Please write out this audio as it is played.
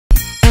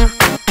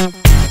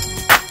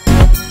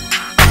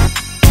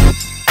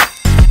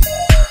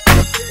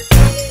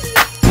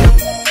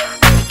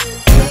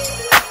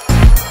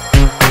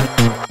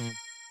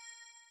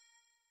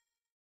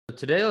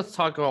today let's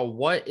talk about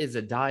what is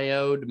a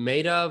diode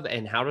made of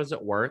and how does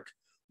it work?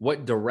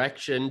 What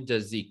direction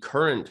does the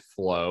current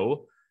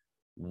flow?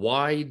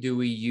 Why do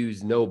we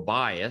use no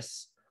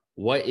bias?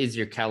 What is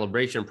your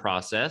calibration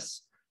process?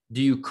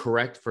 Do you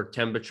correct for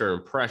temperature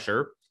and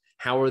pressure?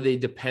 How are they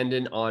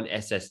dependent on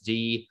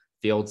SSD,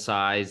 field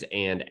size,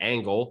 and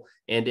angle?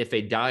 And if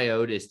a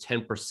diode is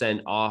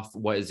 10% off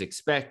what is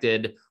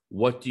expected,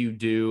 what do you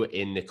do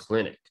in the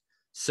clinic?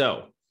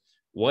 So,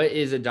 what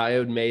is a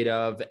diode made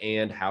of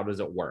and how does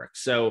it work?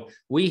 So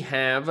we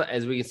have,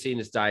 as we can see in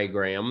this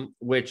diagram,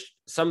 which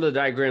some of the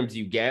diagrams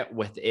you get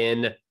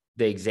within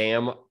the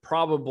exam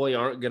probably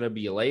aren't going to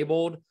be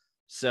labeled.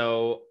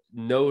 So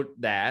note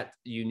that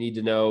you need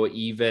to know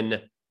even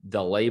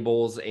the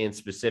labels, and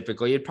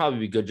specifically, it'd probably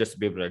be good just to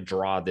be able to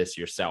draw this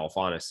yourself,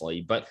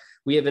 honestly. But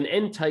we have an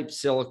N-type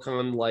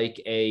silicon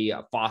like a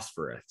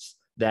phosphorus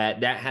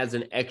that has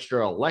an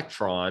extra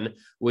electron,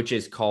 which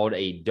is called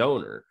a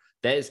donor.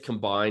 That is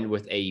combined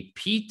with a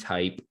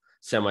P-type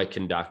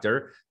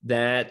semiconductor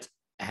that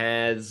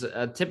has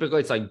typically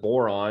it's like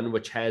boron,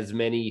 which has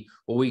many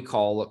what we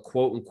call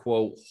quote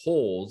unquote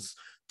holes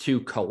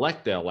to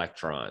collect the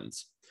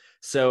electrons.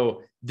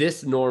 So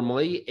this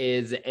normally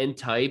is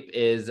N-type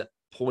is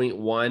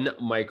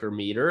 0.1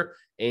 micrometer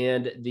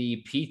and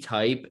the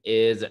P-type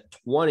is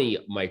 20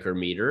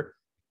 micrometer.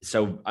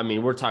 So, I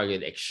mean, we're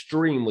talking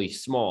extremely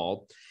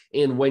small.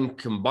 And when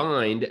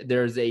combined,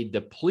 there's a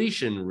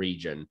depletion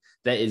region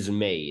that is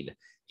made.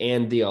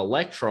 And the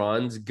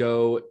electrons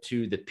go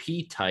to the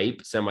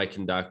P-type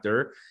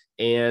semiconductor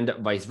and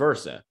vice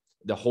versa.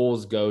 The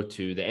holes go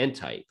to the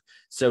N-type.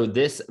 So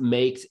this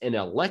makes an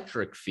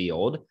electric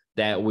field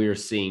that we're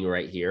seeing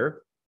right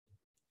here.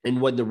 And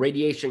when the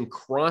radiation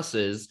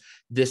crosses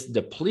this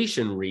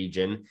depletion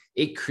region,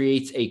 it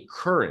creates a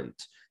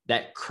current.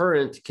 That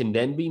current can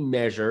then be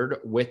measured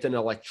with an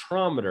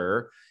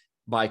electrometer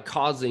by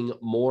causing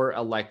more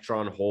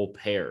electron hole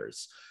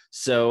pairs.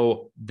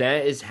 So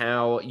that is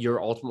how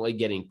you're ultimately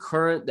getting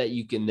current that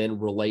you can then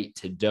relate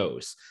to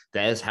dose.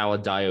 That is how a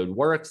diode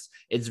works.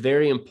 It's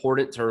very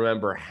important to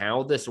remember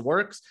how this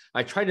works.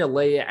 I try to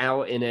lay it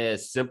out in a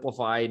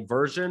simplified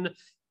version.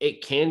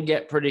 It can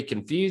get pretty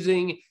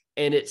confusing,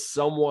 and it's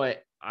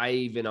somewhat,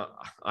 I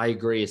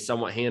agree, is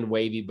somewhat hand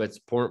wavy, but it's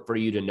important for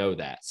you to know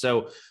that.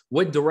 So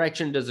what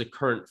direction does a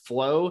current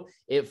flow?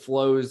 It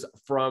flows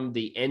from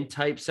the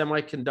N-type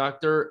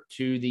semiconductor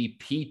to the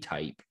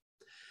P-type.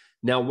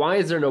 Now, why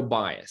is there no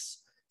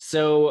bias?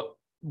 So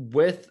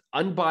with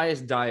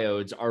unbiased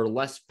diodes are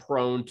less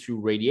prone to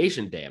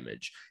radiation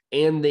damage,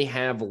 and they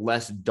have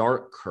less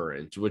dark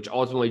current, which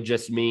ultimately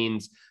just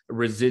means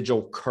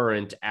residual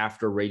current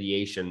after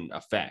radiation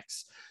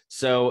effects.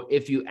 So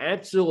if you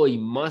absolutely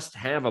must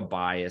have a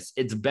bias,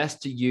 it's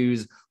best to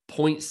use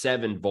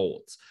 0.7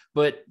 volts.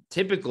 But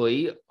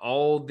typically,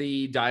 all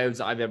the diodes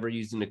I've ever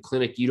used in the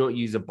clinic, you don't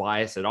use a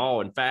bias at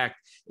all. In fact,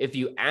 if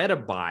you add a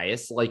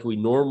bias like we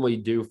normally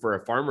do for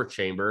a farmer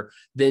chamber,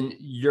 then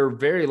you're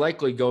very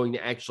likely going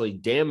to actually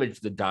damage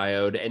the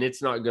diode and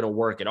it's not going to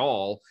work at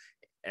all.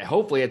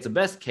 Hopefully it's the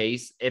best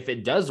case. If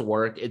it does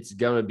work, it's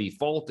going to be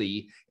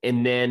faulty,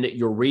 and then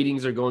your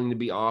readings are going to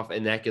be off,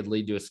 and that could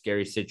lead to a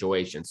scary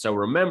situation. So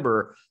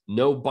remember,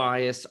 no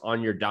bias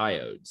on your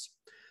diodes.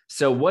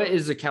 So what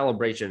is the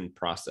calibration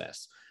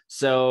process?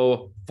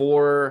 So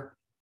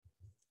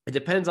it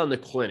depends on the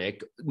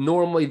clinic.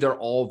 Normally they're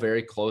all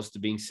very close to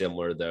being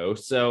similar though.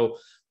 So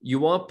you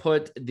want to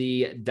put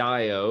the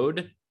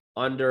diode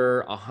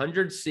under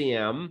 100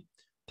 cm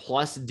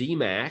plus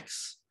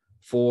Dmax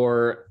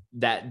for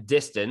that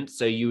distance.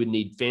 So you would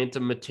need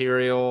phantom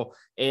material,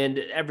 and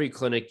every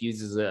clinic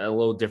uses a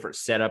little different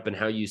setup and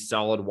how you use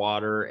solid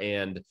water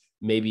and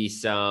maybe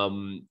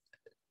some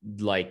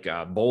like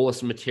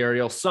bolus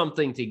material,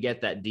 something to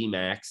get that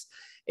Dmax.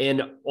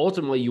 And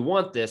ultimately you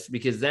want this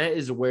because that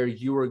is where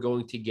you are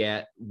going to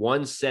get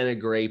 1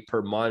 centigrade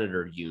per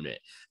monitor unit.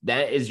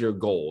 That is your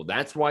goal.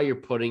 That's why you're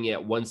putting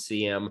it 1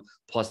 cm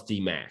plus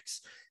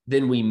Dmax.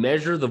 Then we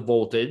measure the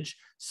voltage.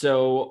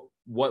 So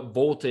what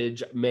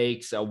voltage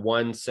makes a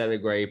 1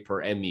 centigrade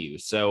per mu?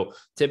 So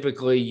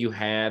typically you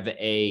have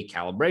a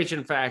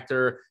calibration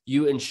factor.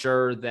 You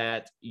ensure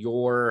that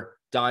your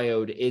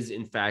diode is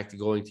in fact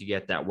going to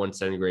get that 1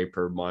 centigrade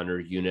per monitor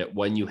unit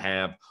when you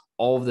have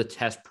all of the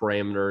test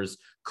parameters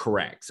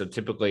correct. So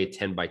typically a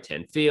 10 by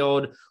 10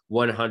 field,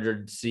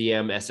 100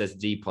 cm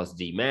SSD plus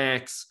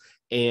Dmax,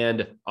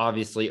 and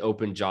obviously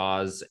open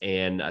jaws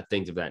and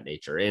things of that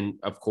nature. And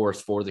of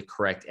course, for the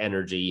correct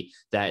energy,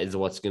 that is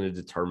what's going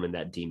to determine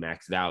that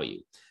Dmax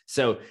value.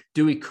 So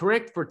do we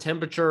correct for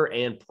temperature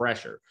and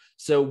pressure?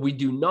 So we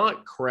do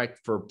not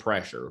correct for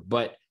pressure,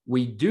 but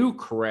we do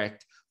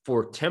correct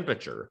for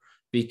temperature,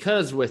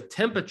 because with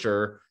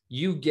temperature,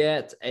 you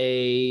get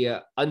a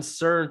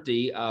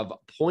uncertainty of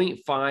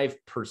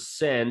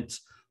 0.5%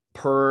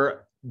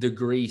 per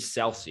degree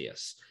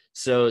Celsius.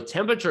 So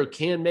temperature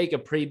can make a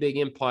pretty big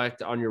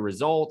impact on your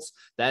results.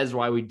 That is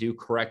why we do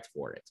correct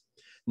for it.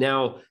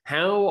 Now,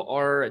 how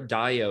are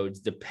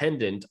diodes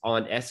dependent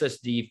on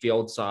SSD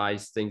field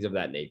size, things of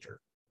that nature?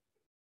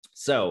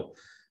 So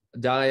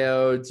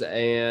diodes,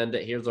 and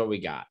here's what we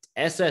got.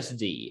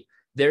 SSD.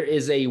 There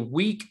is a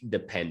weak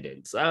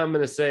dependence. I'm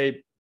going to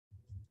say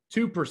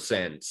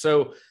 2%.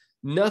 So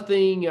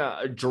nothing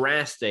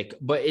drastic,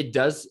 but it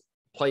does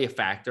play a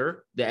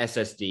factor, the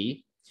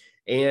SSD.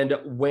 And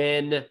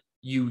when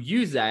you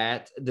use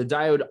that, the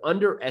diode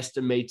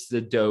underestimates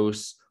the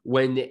dose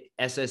when the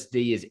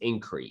SSD is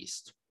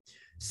increased.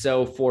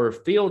 So for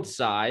field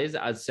size,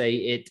 I'd say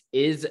it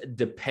is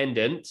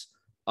dependent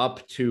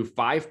up to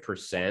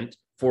 5%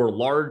 for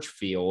large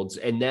fields,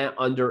 and that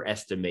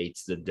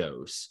underestimates the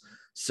dose.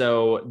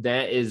 So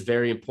that is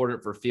very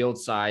important for field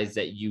size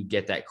that you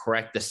get that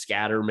correct. The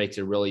scatter makes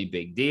a really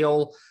big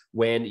deal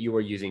when you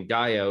are using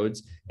diodes.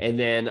 And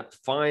then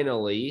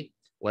finally,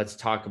 let's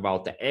talk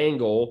about the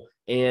angle.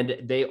 And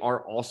they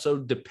are also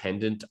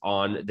dependent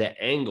on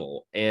the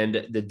angle.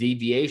 And the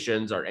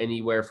deviations are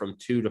anywhere from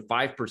 2 to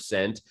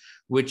 5%,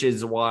 which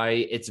is why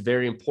it's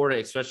very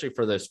important, especially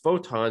for those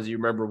photons. You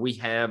remember we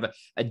have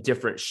a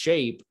different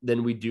shape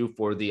than we do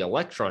for the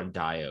electron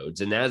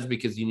diodes. And that's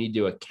because you need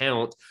to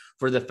account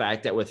for the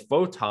fact that with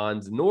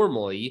photons,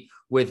 normally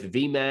with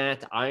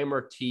VMAT,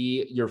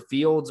 IMRT, your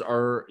fields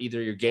are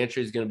either your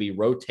gantry is going to be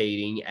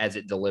rotating as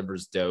it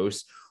delivers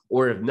dose,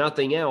 or if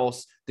nothing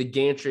else, the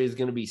gantry is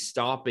going to be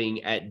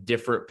stopping at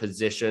different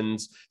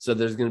positions. So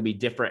there's going to be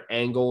different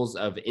angles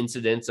of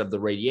incidence of the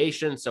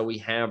radiation. So we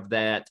have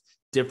that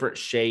different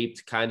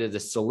shaped, kind of the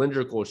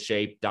cylindrical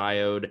shaped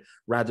diode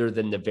rather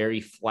than the very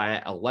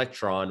flat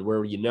electron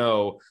where, you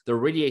know, the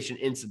radiation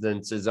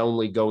incidence is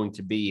only going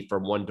to be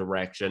from one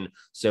direction.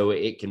 So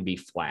it can be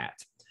flat.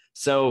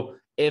 So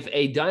if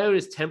a diode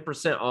is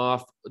 10%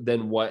 off,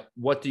 then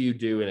what do you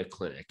do in a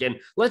clinic? And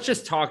let's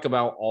just talk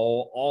about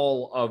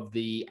all of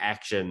the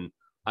action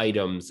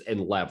items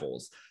and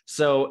levels.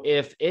 So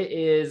if it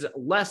is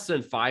less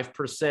than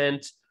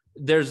 5%,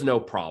 there's no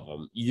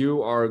problem.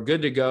 You are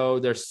good to go.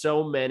 There's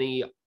so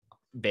many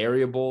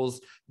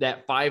variables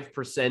that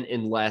 5%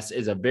 and less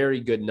is a very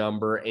good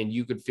number, and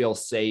you could feel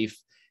safe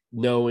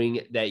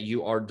knowing that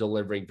you are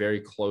delivering very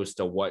close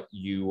to what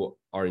you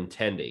are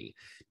intending.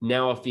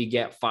 Now, if you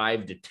get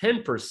 5 to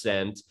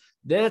 10%,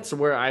 that's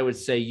where I would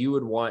say you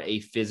would want a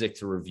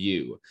physics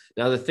review.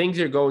 Now, the things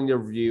you're going to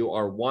review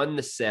are one,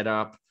 the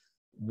setup,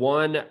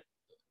 one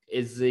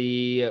is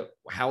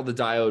how the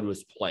diode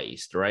was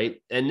placed,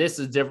 right? And this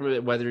is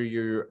different whether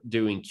you're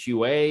doing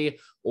QA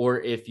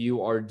or if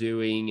you are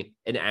doing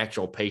an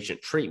actual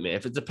patient treatment.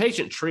 If it's a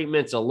patient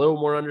treatment, it's a little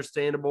more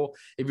understandable.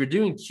 If you're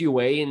doing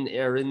QA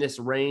or in this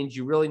range,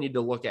 you really need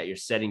to look at your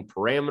setting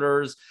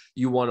parameters.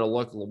 You want to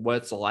look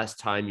what's the last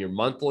time your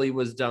monthly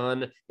was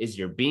done. Is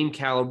your beam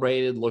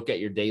calibrated? Look at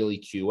your daily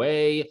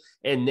QA.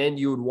 And then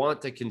you would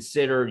want to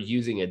consider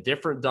using a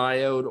different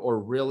diode or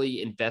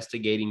really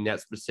investigating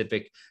that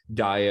specific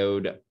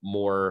diode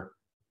more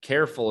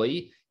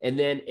carefully. And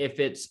then if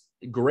it's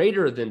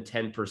greater than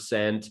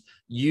 10%,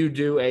 you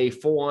do a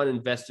full-on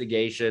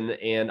investigation,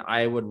 and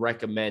I would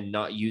recommend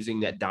not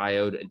using that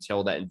diode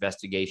until that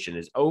investigation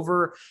is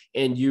over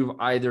and you've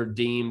either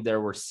deemed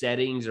there were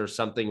settings or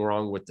something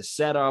wrong with the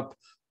setup,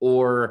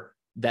 or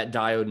that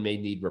diode may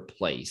need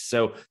replaced.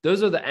 So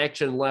those are the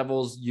action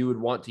levels you would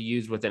want to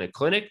use within a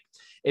clinic.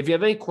 If you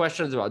have any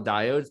questions about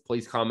diodes,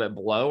 please comment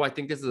below. I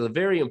think this is a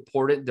very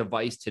important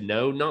device to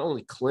know, not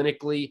only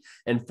clinically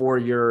and for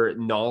your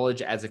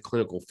knowledge as a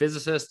clinical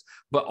physicist,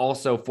 but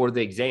also for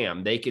the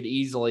exam. They could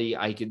easily,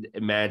 I could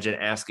imagine,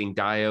 asking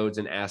diodes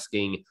and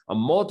asking a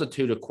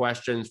multitude of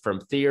questions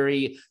from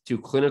theory to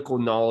clinical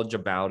knowledge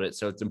about it.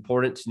 So it's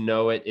important to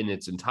know it in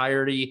its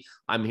entirety.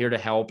 I'm here to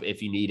help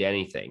if you need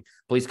anything.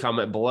 Please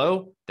comment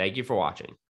below. Thank you for watching.